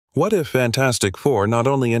What if Fantastic Four not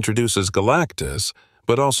only introduces Galactus,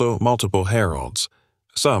 but also multiple heralds,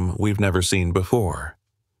 some we've never seen before?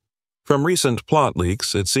 From recent plot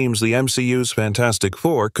leaks, it seems the MCU's Fantastic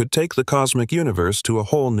Four could take the cosmic universe to a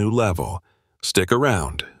whole new level. Stick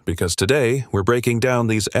around, because today we're breaking down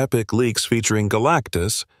these epic leaks featuring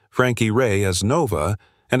Galactus, Frankie Ray as Nova,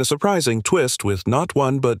 and a surprising twist with not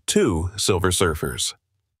one but two Silver Surfers.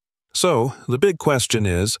 So, the big question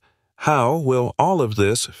is, how will all of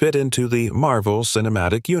this fit into the Marvel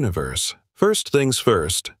Cinematic Universe? First things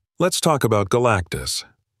first, let's talk about Galactus.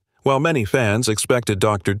 While many fans expected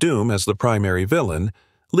Dr. Doom as the primary villain,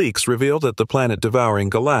 leaks reveal that the planet-devouring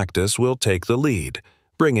Galactus will take the lead,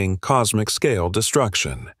 bringing cosmic-scale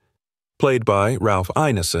destruction. Played by Ralph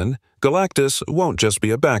Ineson, Galactus won't just be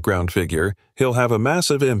a background figure, he'll have a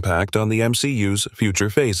massive impact on the MCU's future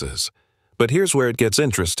phases. But here's where it gets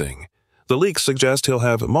interesting. The leaks suggest he'll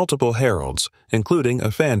have multiple heralds, including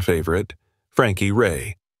a fan favorite, Frankie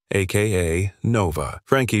Ray, aka Nova.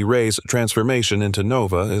 Frankie Ray's transformation into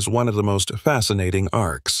Nova is one of the most fascinating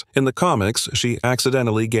arcs. In the comics, she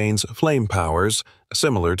accidentally gains flame powers,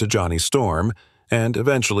 similar to Johnny Storm, and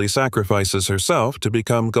eventually sacrifices herself to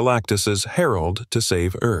become Galactus's herald to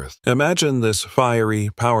save Earth. Imagine this fiery,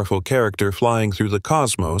 powerful character flying through the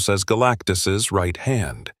cosmos as Galactus's right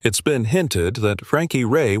hand. It's been hinted that Frankie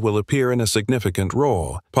Ray will appear in a significant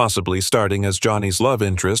role, possibly starting as Johnny's love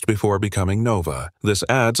interest before becoming Nova. This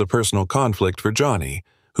adds a personal conflict for Johnny,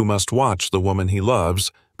 who must watch the woman he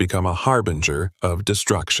loves become a harbinger of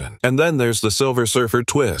destruction. And then there's the Silver Surfer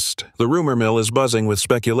twist. The rumor mill is buzzing with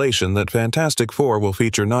speculation that Fantastic Four will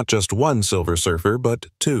feature not just one Silver Surfer, but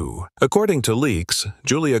two. According to leaks,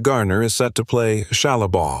 Julia Garner is set to play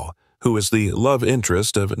Shallabal, who is the love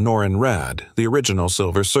interest of Norrin Radd, the original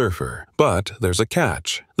Silver Surfer. But there's a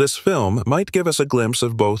catch. This film might give us a glimpse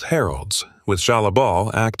of both heralds, with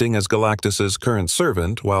Shallabal acting as Galactus's current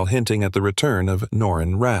servant while hinting at the return of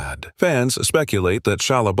Norrin Radd. Fans speculate that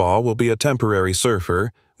Shallabal will be a temporary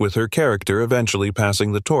surfer, with her character eventually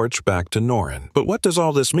passing the torch back to Norrin. But what does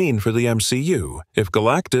all this mean for the MCU? If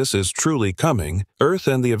Galactus is truly coming, Earth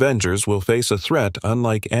and the Avengers will face a threat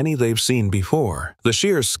unlike any they've seen before. The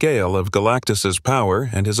sheer scale of Galactus's power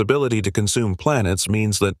and his ability to consume planets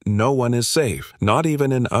means that no one is safe, not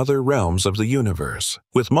even in other realms of the universe.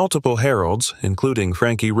 With multiple heralds, including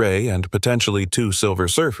Frankie Ray and potentially two Silver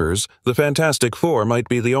Surfers, the Fantastic Four might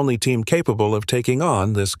be the only team capable of taking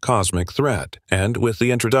on this cosmic threat. And with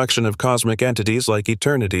the introduction of cosmic entities like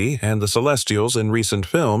Eternity and the Celestials in recent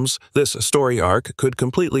films, this story arc could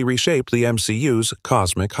completely reshape the MCU's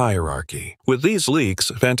cosmic hierarchy. With these leaks,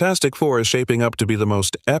 Fantastic Four is shaping up to be the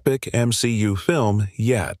most epic MCU film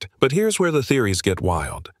yet. But here's where the theories get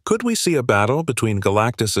wild. Could we see a battle between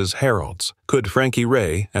Galactus's heralds? Could Frankie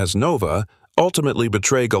Ray, as Nova, ultimately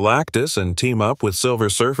betray Galactus and team up with Silver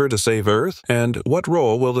Surfer to save Earth? And what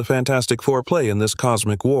role will the Fantastic Four play in this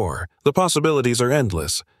cosmic war? The possibilities are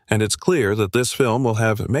endless, and it's clear that this film will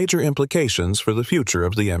have major implications for the future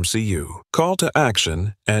of the MCU. Call to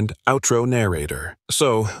action and outro narrator.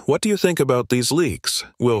 So, what do you think about these leaks?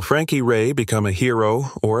 Will Frankie Ray become a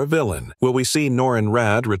hero or a villain? Will we see Norrin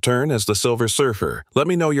Radd return as the Silver Surfer? Let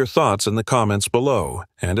me know your thoughts in the comments below.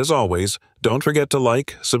 And as always, don't forget to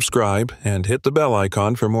like, subscribe, and hit the bell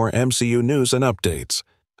icon for more MCU news and updates.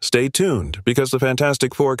 Stay tuned, because the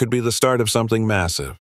Fantastic Four could be the start of something massive.